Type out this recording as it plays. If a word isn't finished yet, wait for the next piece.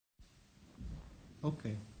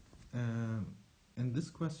Okay. Uh, in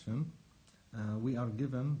this question, we are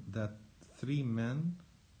given that 3 men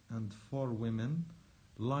and 4 women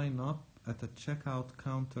line up at a checkout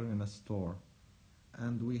counter in a store,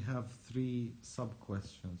 and we have 3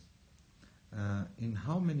 sub-questions. In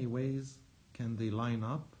how many ways can they line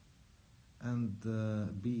up? And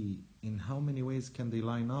B, in how many ways can they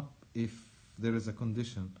line up if there is a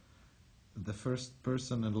condition? The first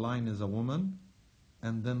person in line is a woman,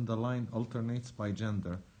 and then the line alternates by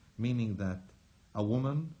gender, meaning that a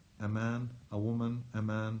woman, a man, a woman, a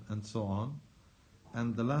man, and so on.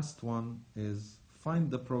 And the last one is find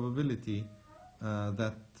the probability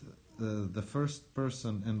that the first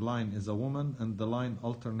person in line is a woman and the line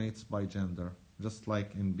alternates by gender, just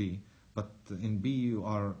like in B. But in B you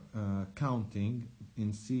are counting,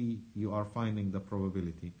 in C you are finding the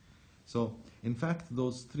probability. So in fact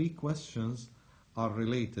those 3 questions are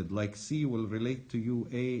related, like C will relate to you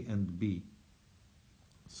A and B.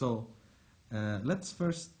 So let's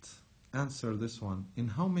first answer this one. In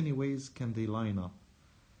how many ways can they line up?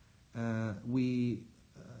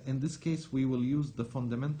 In this case we will use the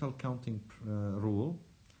fundamental counting rule,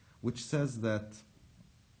 which says that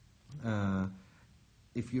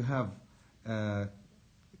if you have how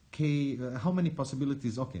many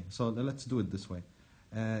possibilities? Okay, so let's do it this way.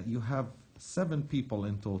 You have 7 people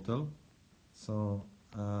in total, so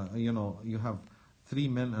you have 3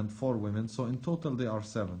 men and 4 women, so in total they are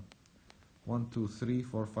 7. 1, 2, 3,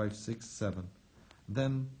 4, 5, 6, 7.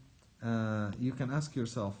 Then you can ask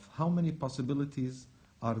yourself, how many possibilities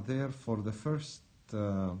are there for the first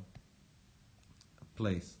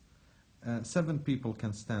place? 7 people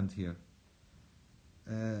can stand here.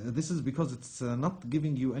 This is because it's not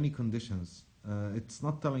giving you any conditions. It's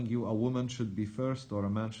not telling you a woman should be first or a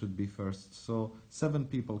man should be first. So 7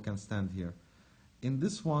 people can stand here. In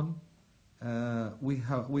this one, we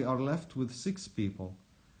are left with 6 people,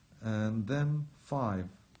 and then 5,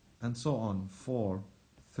 and so on. 4,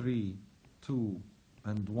 3, 2,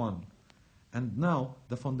 and 1. And now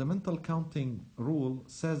the fundamental counting rule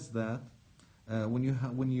says that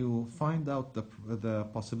when you find out the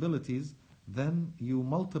possibilities, then you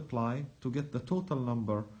multiply to get the total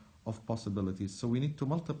number of possibilities. So we need to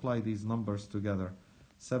multiply these numbers together.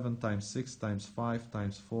 7 times 6 times 5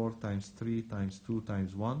 times 4 times 3 times 2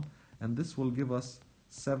 times 1, and this will give us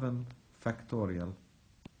 7 factorial.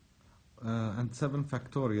 And 7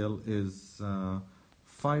 factorial is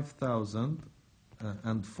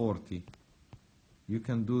 5040. You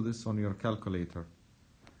can do this on your calculator.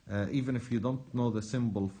 Even if you don't know the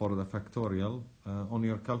symbol for the factorial, on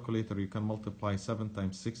your calculator you can multiply 7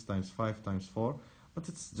 times 6 times 5 times 4, but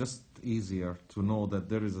it's just easier to know that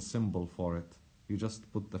there is a symbol for it. You just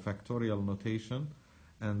put the factorial notation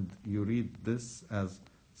and you read this as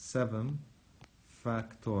 7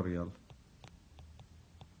 factorial.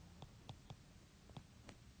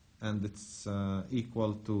 And it's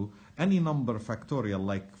equal to any number factorial,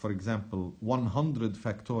 like for example 100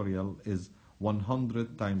 factorial is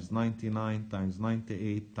 100 times 99 times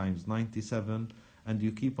 98 times 97, and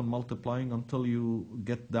you keep on multiplying until you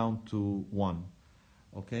get down to 1.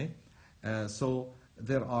 Okay? So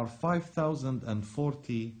there are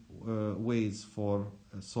 5040 ways for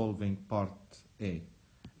solving part A.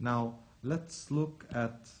 Now let's look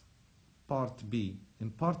at part B.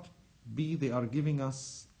 In part B they are giving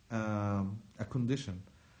us a condition.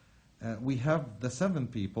 We have the 7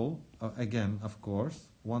 people, again of course,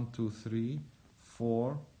 1, 2, 3,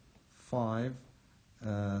 4, 5,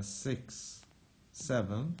 6,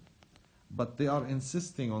 7, but they are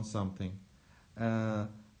insisting on something.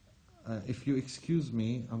 If you excuse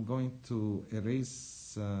me, I'm going to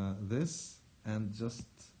erase this and just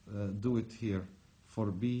do it here.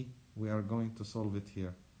 For B, we are going to solve it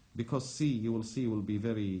here. Because C, you will see, will be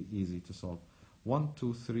very easy to solve. 1,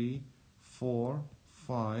 2, 3, 4,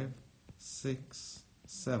 5, 6,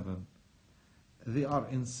 7. They are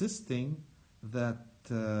insisting that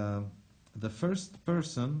the first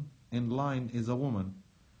person in line is a woman.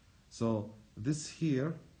 So this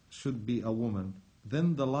here should be a woman.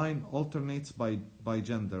 Then the line alternates by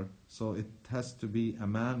gender. So it has to be a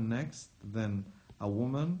man next, then a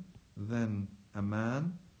woman, then a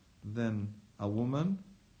man, then a woman,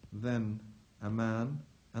 then a man,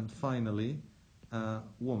 and finally a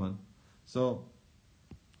woman. So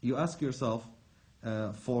you ask yourself,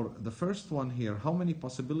 for the first one here, how many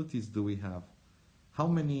possibilities do we have? How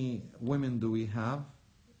many women do we have?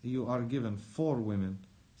 You are given 4 women.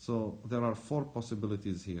 So there are 4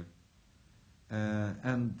 possibilities here.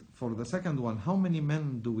 And for the second one, how many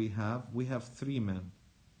men do we have? We have 3 men.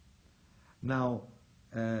 Now,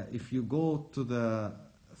 if you go to the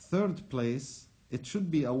third place, it should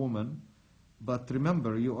be a woman, But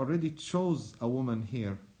remember, you already chose a woman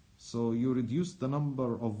here. So you reduce the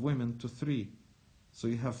number of women to 3. So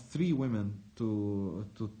you have 3 women to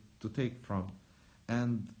take from.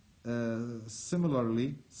 And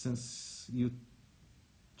similarly, since you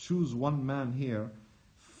choose 1 man here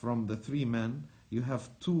from the 3 men, you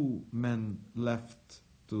have 2 men left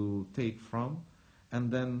to take from.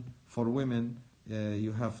 And then for women,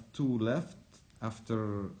 you have 2 left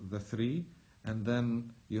after the 3. And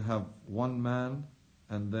then you have 1 man,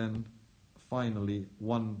 and then finally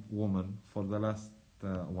 1 woman for the last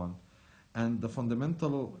one. And the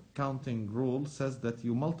fundamental counting rule says that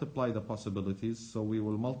you multiply the possibilities. So we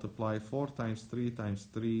will multiply 4 times 3 times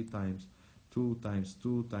 3 times 2 times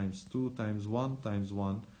 2 times 2 times 1 times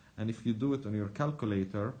 1. And if you do it on your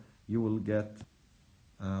calculator, you will get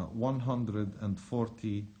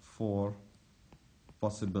 144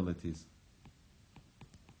 possibilities.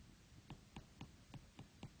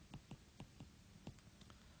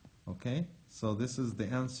 Okay, so this is the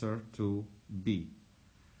answer to B.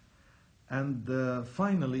 And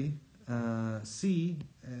finally, C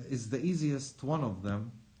is the easiest one of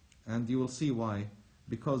them, and you will see why.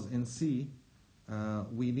 Because in C,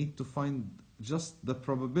 we need to find just the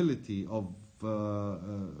probability of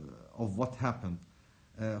what happened.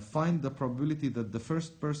 Find the probability that the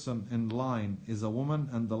first person in line is a woman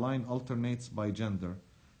and the line alternates by gender.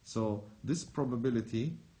 So this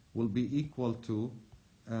probability will be equal to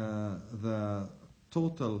the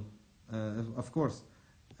total, of course,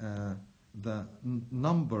 the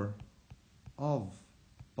number of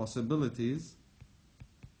possibilities.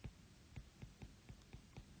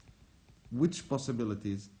 Which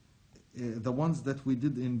possibilities? The ones that we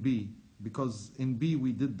did in B, because in B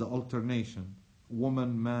we did the alternation,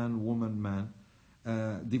 woman, man,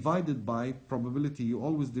 divided by probability. You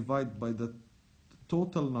always divide by the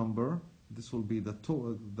total number. This will be the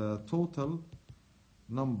total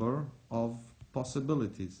number of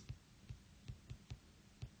possibilities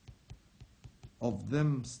of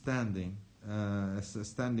them standing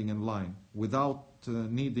in line without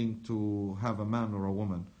needing to have a man or a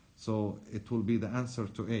woman. So it will be the answer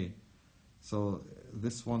to A. So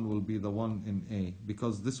this one will be the one in A,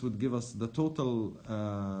 because this would give us the total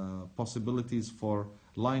possibilities for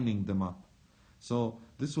lining them up. So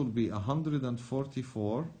this will be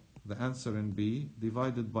 144, the answer in B,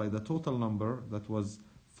 divided by the total number that was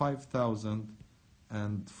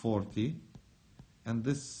 5,040. And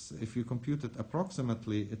this, if you compute it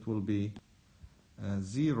approximately, it will be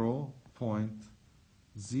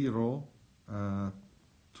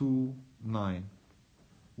 0.029,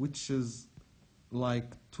 which is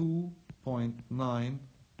like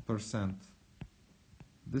 2.9%.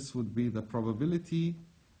 This would be the probability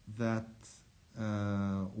that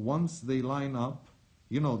once they line up,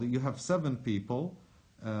 you know, that you have 7 people,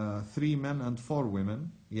 3 men and 4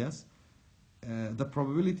 women, yes? The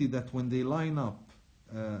probability that when they line up,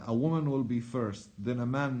 a woman will be first, then a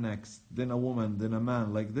man next, then a woman, then a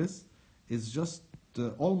man, like this, is just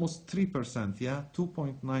almost 3%, yeah?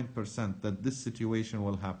 2.9% that this situation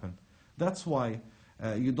will happen. That's why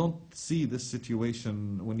you don't see this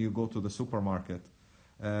situation when you go to the supermarket.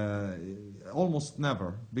 Almost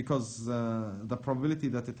never, because the probability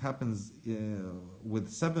that it happens with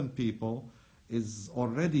 7 people is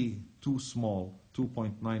already too small,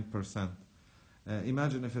 2.9%.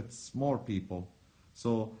 Imagine if it's more people.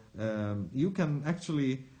 So you can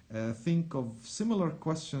actually think of similar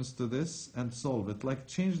questions to this and solve it, like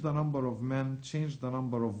change the number of men, change the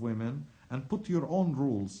number of women, and put your own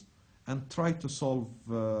rules and try to solve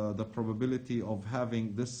the probability of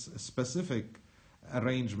having this specific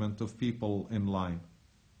arrangement of people in line.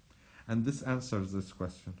 And this answers this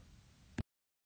question.